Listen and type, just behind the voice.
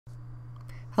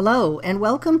Hello and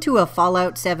welcome to a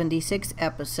Fallout 76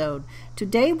 episode.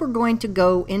 Today we're going to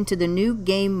go into the new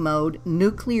game mode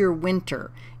Nuclear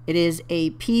Winter. It is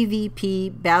a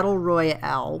PvP battle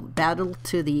royale, battle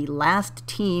to the last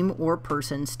team or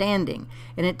person standing,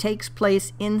 and it takes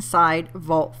place inside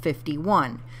Vault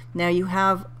 51. Now you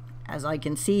have, as I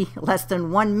can see, less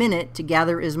than 1 minute to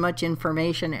gather as much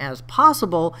information as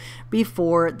possible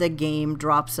before the game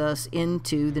drops us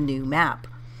into the new map.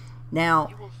 Now,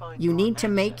 you need to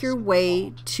make your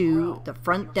way to the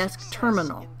front desk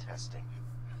terminal,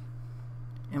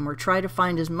 and we're trying to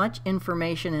find as much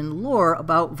information and lore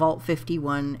about Vault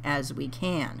 51 as we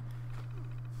can.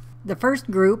 The first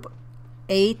group,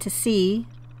 A to C,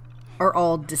 are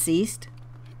all deceased.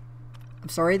 I'm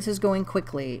sorry this is going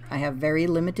quickly. I have very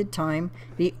limited time.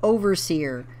 The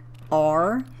Overseer,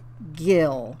 R.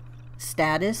 Gill,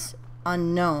 status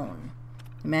unknown.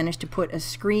 I managed to put a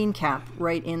screen cap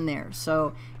right in there.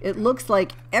 So it looks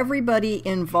like everybody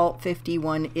in Vault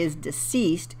 51 is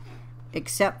deceased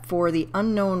except for the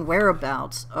unknown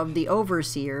whereabouts of the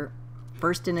Overseer,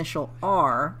 first initial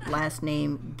R, last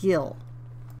name Gill.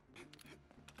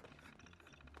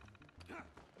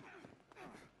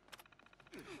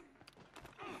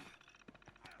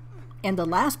 And the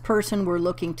last person we're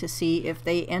looking to see if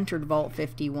they entered Vault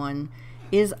 51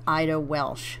 is Ida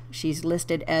Welsh. She's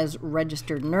listed as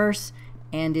registered nurse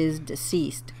and is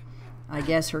deceased. I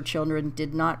guess her children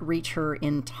did not reach her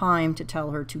in time to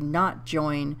tell her to not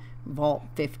join Vault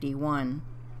 51.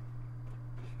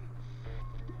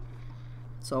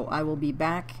 So I will be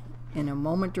back in a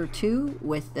moment or two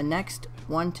with the next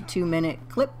 1 to 2 minute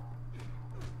clip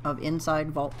of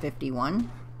inside Vault 51.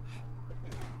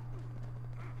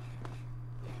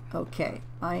 Okay,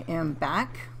 I am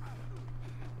back.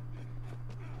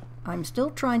 I'm still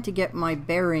trying to get my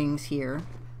bearings here,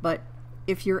 but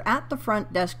if you're at the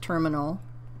front desk terminal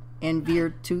and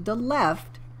veer to the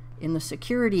left in the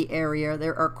security area,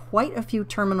 there are quite a few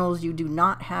terminals you do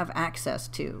not have access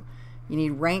to. You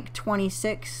need rank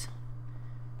 26,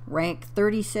 rank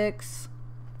 36,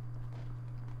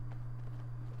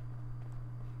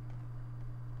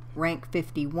 rank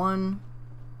 51.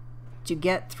 To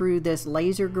get through this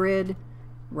laser grid,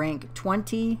 rank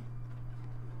 20.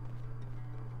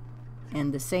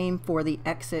 And the same for the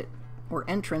exit or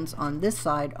entrance on this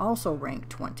side, also rank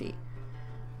 20.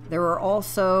 There are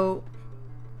also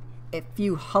a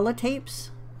few holotapes.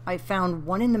 I found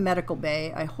one in the medical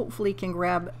bay. I hopefully can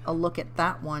grab a look at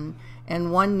that one,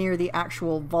 and one near the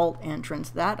actual vault entrance.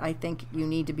 That I think you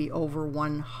need to be over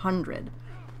 100.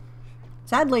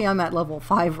 Sadly, I'm at level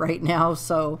 5 right now,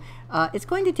 so it's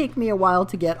going to take me a while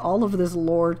to get all of this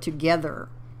lore together.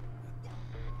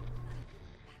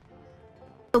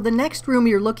 So the next room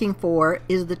you're looking for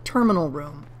is the terminal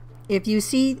room. If you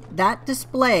see that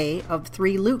display of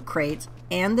 3 loot crates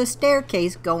and the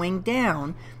staircase going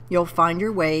down, you'll find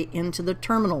your way into the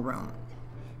terminal room.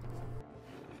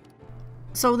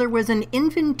 So there was an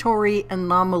inventory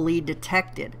anomaly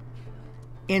detected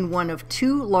in one of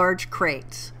 2 large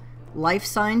crates. Life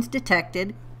signs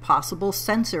detected, possible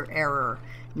sensor error.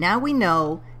 Now we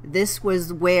know this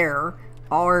was where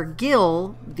R.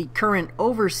 Gill, the current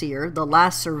Overseer, the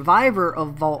last survivor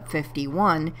of Vault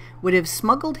 51, would have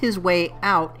smuggled his way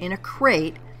out in a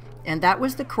crate, and that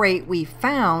was the crate we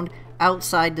found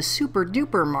outside the Super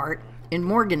Duper Mart in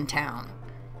Morgantown.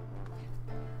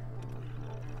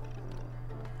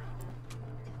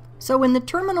 So in the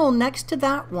terminal next to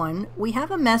that one, we have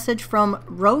a message from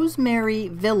Rosemary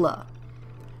Villa.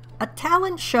 A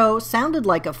talent show sounded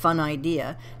like a fun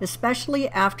idea, especially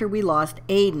after we lost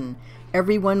Aiden.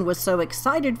 Everyone was so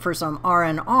excited for some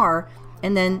R&R,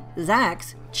 and then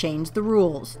Zax changed the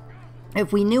rules.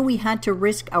 If we knew we had to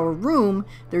risk our room,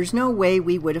 there's no way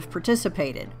we would have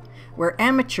participated. We're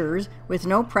amateurs with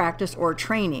no practice or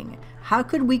training. How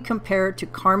could we compare to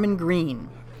Carmen Green?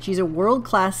 She's a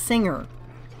world-class singer.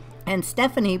 And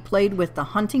Stephanie played with the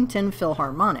Huntington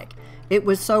Philharmonic. It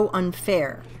was so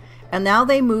unfair. And now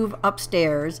they move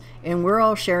upstairs, and we're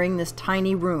all sharing this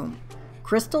tiny room.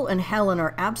 Crystal and Helen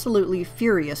are absolutely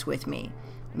furious with me.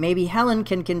 Maybe Helen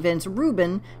can convince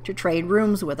Ruben to trade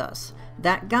rooms with us.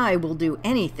 That guy will do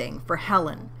anything for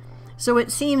Helen. So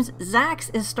it seems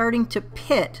Zax is starting to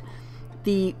pit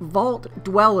the vault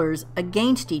dwellers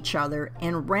against each other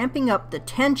and ramping up the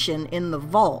tension in the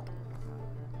vault.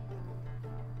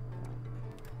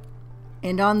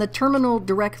 And on the terminal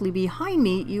directly behind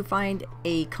me, you find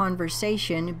a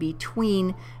conversation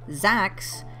between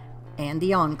Zax and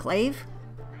the Enclave.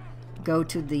 Go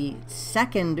to the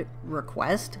second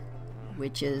request,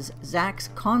 which is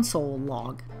Zax console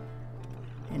log.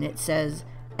 And it says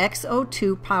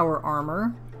X-02 power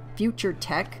armor, future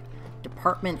tech,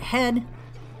 Department Head,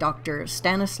 Dr.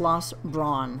 Stanislaus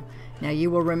Braun. Now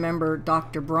you will remember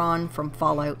Dr. Braun from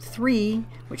Fallout 3,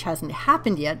 which hasn't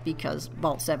happened yet because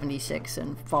Vault 76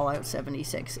 and Fallout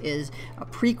 76 is a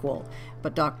prequel.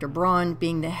 But Dr. Braun,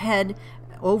 being the head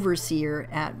overseer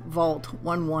at Vault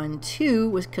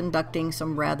 112, was conducting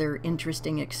some rather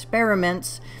interesting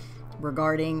experiments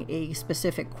regarding a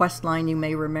specific quest line you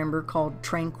may remember called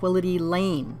Tranquility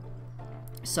Lane.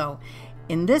 So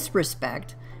in this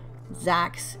respect,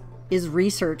 Zax is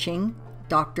researching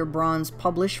Dr. Braun's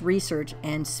published research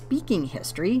and speaking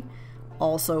history,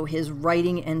 also his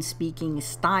writing and speaking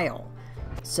style.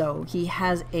 So he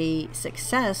has a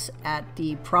success at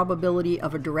the probability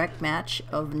of a direct match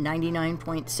of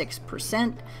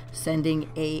 99.6%, sending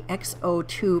a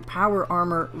X-02 power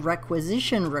armor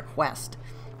requisition request.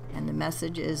 And the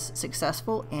message is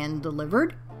successful and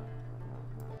delivered.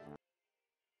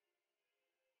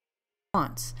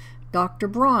 Dr.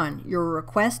 Braun, your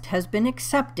request has been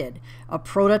accepted. A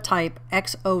prototype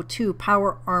X-02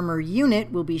 power armor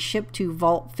unit will be shipped to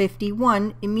Vault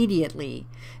 51 immediately.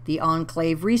 The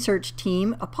Enclave research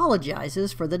team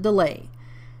apologizes for the delay.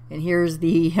 And here's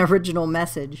the original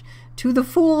message. To the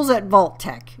fools at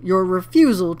Vault-Tec, your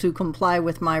refusal to comply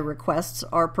with my requests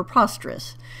are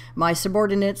preposterous. My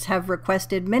subordinates have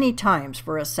requested many times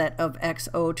for a set of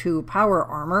X-02 power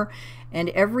armor, and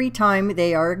every time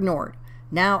they are ignored.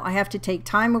 Now I have to take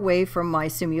time away from my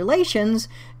simulations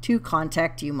to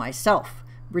contact you myself.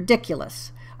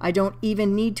 Ridiculous. I don't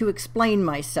even need to explain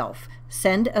myself.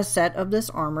 Send a set of this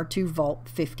armor to Vault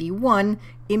 51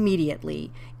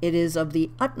 immediately. It is of the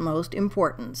utmost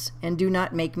importance. And do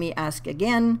not make me ask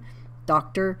again.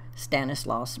 Dr.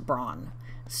 Stanislaus Braun.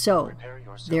 So,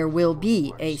 there will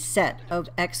be a set of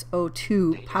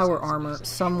X-02 power armor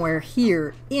somewhere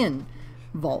here in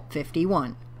Vault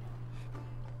 51.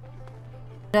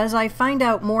 As I find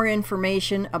out more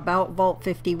information about Vault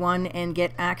 51 and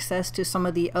get access to some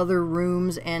of the other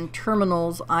rooms and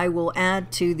terminals, I will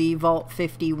add to the Vault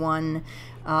 51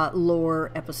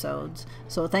 lore episodes.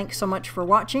 So thanks so much for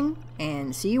watching,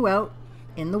 and see you out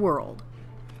in the world.